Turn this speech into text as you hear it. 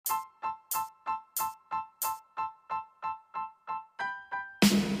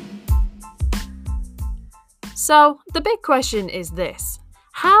So, the big question is this.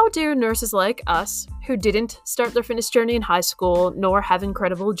 How do nurses like us, who didn't start their fitness journey in high school nor have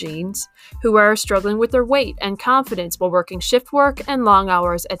incredible genes, who are struggling with their weight and confidence while working shift work and long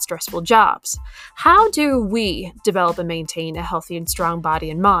hours at stressful jobs, how do we develop and maintain a healthy and strong body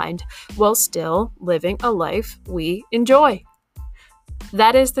and mind while still living a life we enjoy?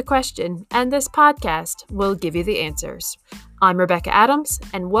 That is the question, and this podcast will give you the answers. I'm Rebecca Adams,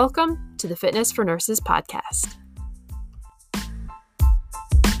 and welcome to the Fitness for Nurses podcast.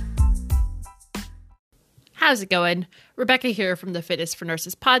 How's it going? Rebecca here from the Fitness for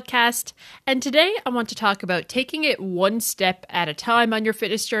Nurses podcast, and today I want to talk about taking it one step at a time on your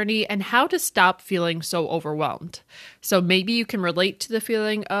fitness journey and how to stop feeling so overwhelmed. So maybe you can relate to the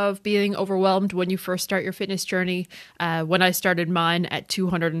feeling of being overwhelmed when you first start your fitness journey. When I started mine at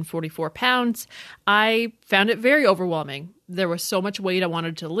 244 pounds, I found it very overwhelming. There was so much weight I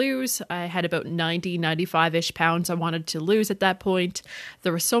wanted to lose. I had about 95-ish pounds I wanted to lose at that point.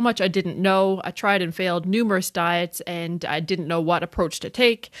 There was so much I didn't know. I tried and failed numerous diets, and I didn't know what approach to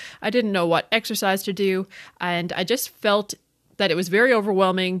take. I didn't know what exercise to do, and I just felt that it was very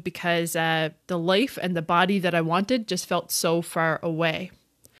overwhelming because the life and the body that I wanted just felt so far away.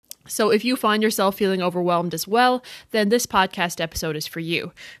 So if you find yourself feeling overwhelmed as well, then this podcast episode is for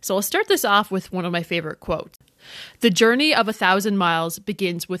you. So I'll start this off with one of my favorite quotes. The journey of 1,000 miles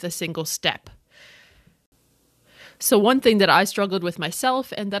begins with a single step. So one thing that I struggled with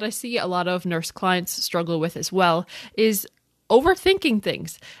myself, and that I see a lot of nurse clients struggle with as well, is overthinking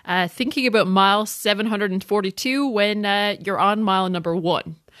things. Thinking about mile 742 when you're on mile number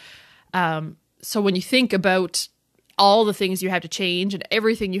 1. So when you think about all the things you have to change and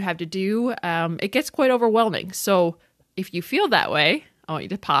everything you have to do, it gets quite overwhelming. So if you feel that way, I want you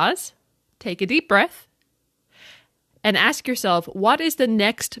to pause, take a deep breath, and ask yourself, what is the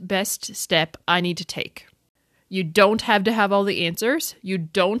next best step I need to take? You don't have to have all the answers. You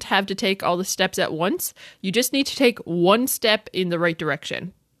don't have to take all the steps at once. You just need to take one step in the right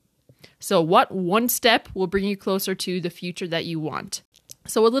direction. So what one step will bring you closer to the future that you want?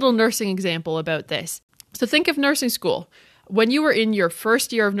 So a little nursing example about this. So think of nursing school. When you were in your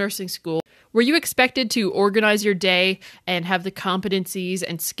first year of nursing school, were you expected to organize your day and have the competencies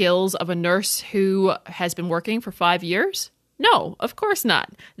and skills of a nurse who has been working for 5 years? No, of course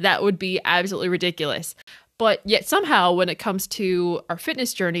not. That would be absolutely ridiculous. But yet somehow when it comes to our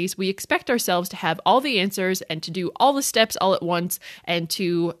fitness journeys, we expect ourselves to have all the answers and to do all the steps all at once and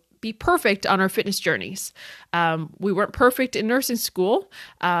to be perfect on our fitness journeys. We weren't perfect in nursing school.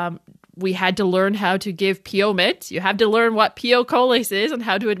 We had to learn how to give PO meds. You have to learn what PO Colase is and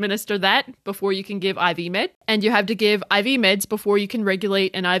how to administer that before you can give IV med. And you have to give IV meds before you can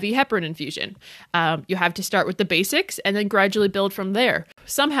regulate an IV heparin infusion. You have to start with the basics and then gradually build from there.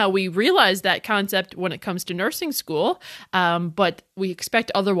 Somehow we realize that concept when it comes to nursing school, but we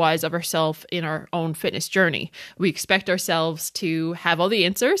expect otherwise of ourselves in our own fitness journey. We expect ourselves to have all the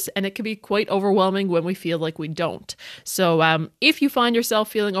answers, and it can be quite overwhelming when we feel like we don't. So if you find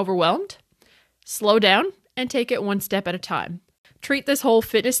yourself feeling overwhelmed, slow down and take it one step at a time. Treat this whole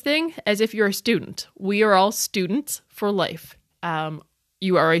fitness thing as if you're a student. We are all students for life.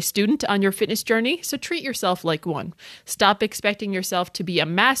 You are a student on your fitness journey, so treat yourself like one. Stop expecting yourself to be a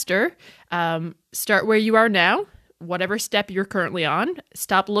master. Start where you are now, whatever step you're currently on.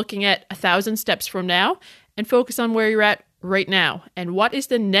 Stop looking at 1,000 steps from now and focus on where you're at right now. And what is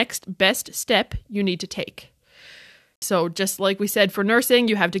the next best step you need to take? So just like we said for nursing,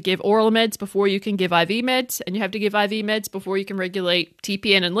 you have to give oral meds before you can give IV meds, and you have to give IV meds before you can regulate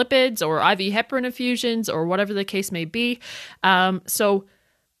TPN and lipids or IV heparin infusions or whatever the case may be. So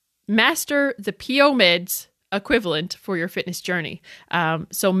master the PO meds equivalent for your fitness journey.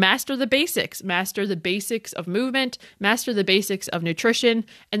 So master the basics of movement, master the basics of nutrition,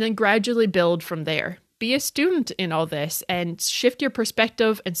 and then gradually build from there. Be a student in all this and shift your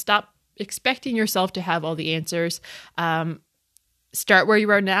perspective and stop expecting yourself to have all the answers. Start where you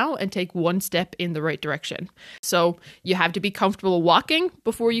are now and take one step in the right direction. So you have to be comfortable walking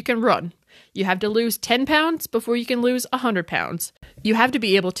before you can run. You have to lose 10 pounds before you can lose 100 pounds. You have to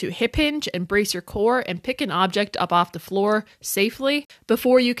be able to hip hinge and brace your core and pick an object up off the floor safely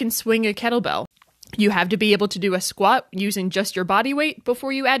before you can swing a kettlebell. You have to be able to do a squat using just your body weight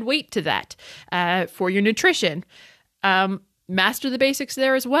before you add weight to that. For your nutrition, master the basics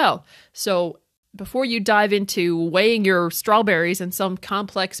there as well. So before you dive into weighing your strawberries in some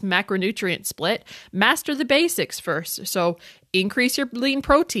complex macronutrient split, master the basics first. So increase your lean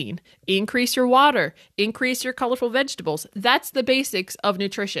protein, increase your water, increase your colorful vegetables. That's the basics of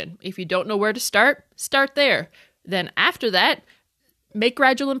nutrition. If you don't know where to start, start there. Then after that, Make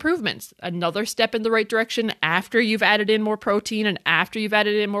gradual improvements. Another step in the right direction after you've added in more protein and after you've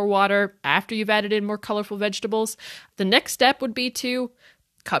added in more water, after you've added in more colorful vegetables. The next step would be to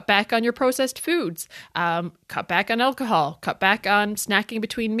cut back on your processed foods, cut back on alcohol, cut back on snacking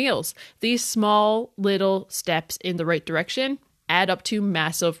between meals. These small little steps in the right direction add up to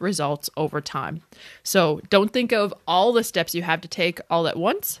massive results over time. So don't think of all the steps you have to take all at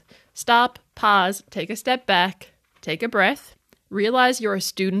once. Stop, pause, take a step back, take a breath. Realize you're a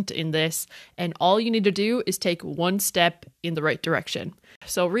student in this, and all you need to do is take one step in the right direction.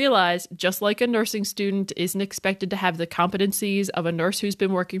 So realize, just like a nursing student isn't expected to have the competencies of a nurse who's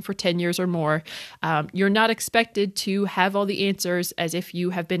been working for 10 years or more, you're not expected to have all the answers as if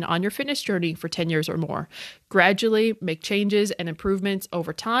you have been on your fitness journey for 10 years or more. Gradually make changes and improvements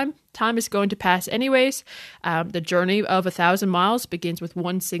over time. Time is going to pass anyways. The journey of 1,000 miles begins with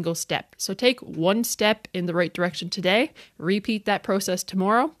one single step. So take one step in the right direction today, repeat that process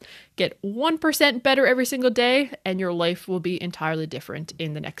tomorrow, get 1% better every single day, and your life will be entirely different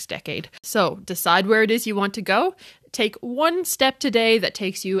in the next decade. So decide where it is you want to go. Take one step today that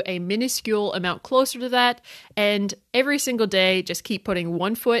takes you a minuscule amount closer to that, and every single day just keep putting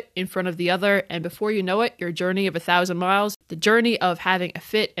one foot in front of the other, and before you know it, your journey of 1,000 miles, the journey of having a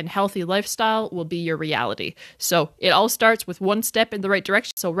fit and healthy lifestyle will be your reality. So it all starts with one step in the right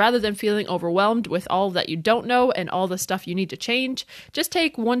direction. So rather than feeling overwhelmed with all that you don't know and all the stuff you need to change, just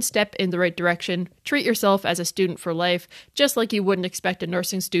take one step in the right direction. Treat yourself as a student for life, just like you wouldn't expect a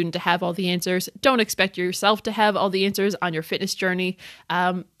nursing student to have all the answers. Don't expect yourself to have all the answers on your fitness journey.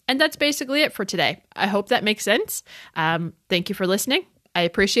 And that's basically it for today. I hope that makes sense. Thank you for listening. I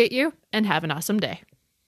appreciate you, and have an awesome day.